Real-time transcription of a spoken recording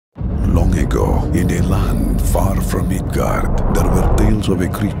Long ago, in a land far from Midgard, there were tales of a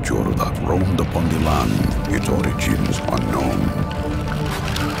creature that roamed upon the land, its origins unknown.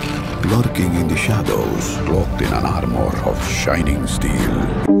 Lurking in the shadows, cloaked in an armor of shining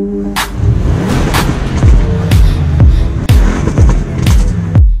steel.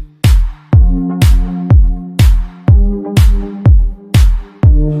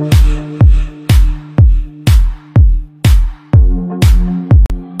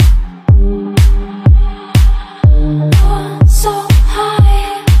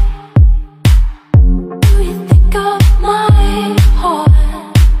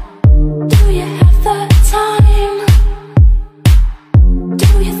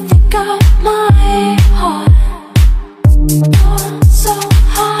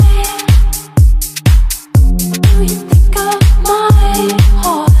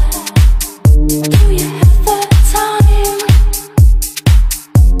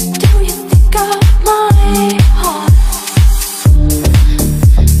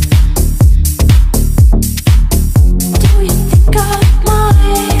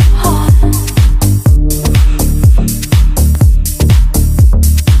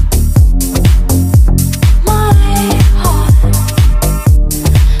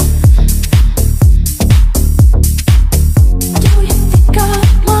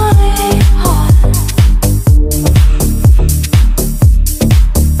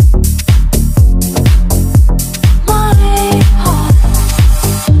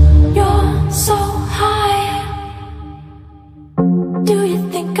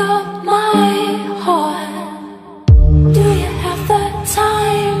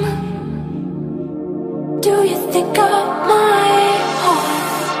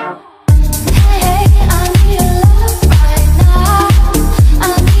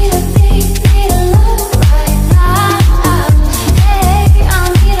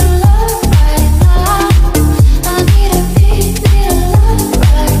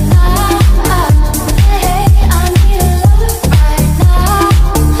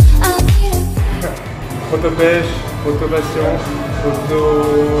 Photo pêche, photo passion, photo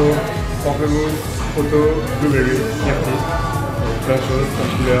pamplemousse, photo blueberry, artiste, plein de choses, plein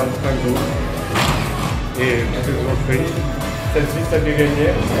de couleurs, plein de goûts. Et tout est toujours free. Celle-ci, celle que j'ai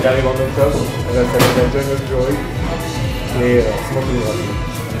gagnée, elle arrive en octobre, elle s'appelle la John of Joy et c'est mon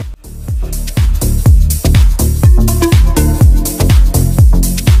photographe.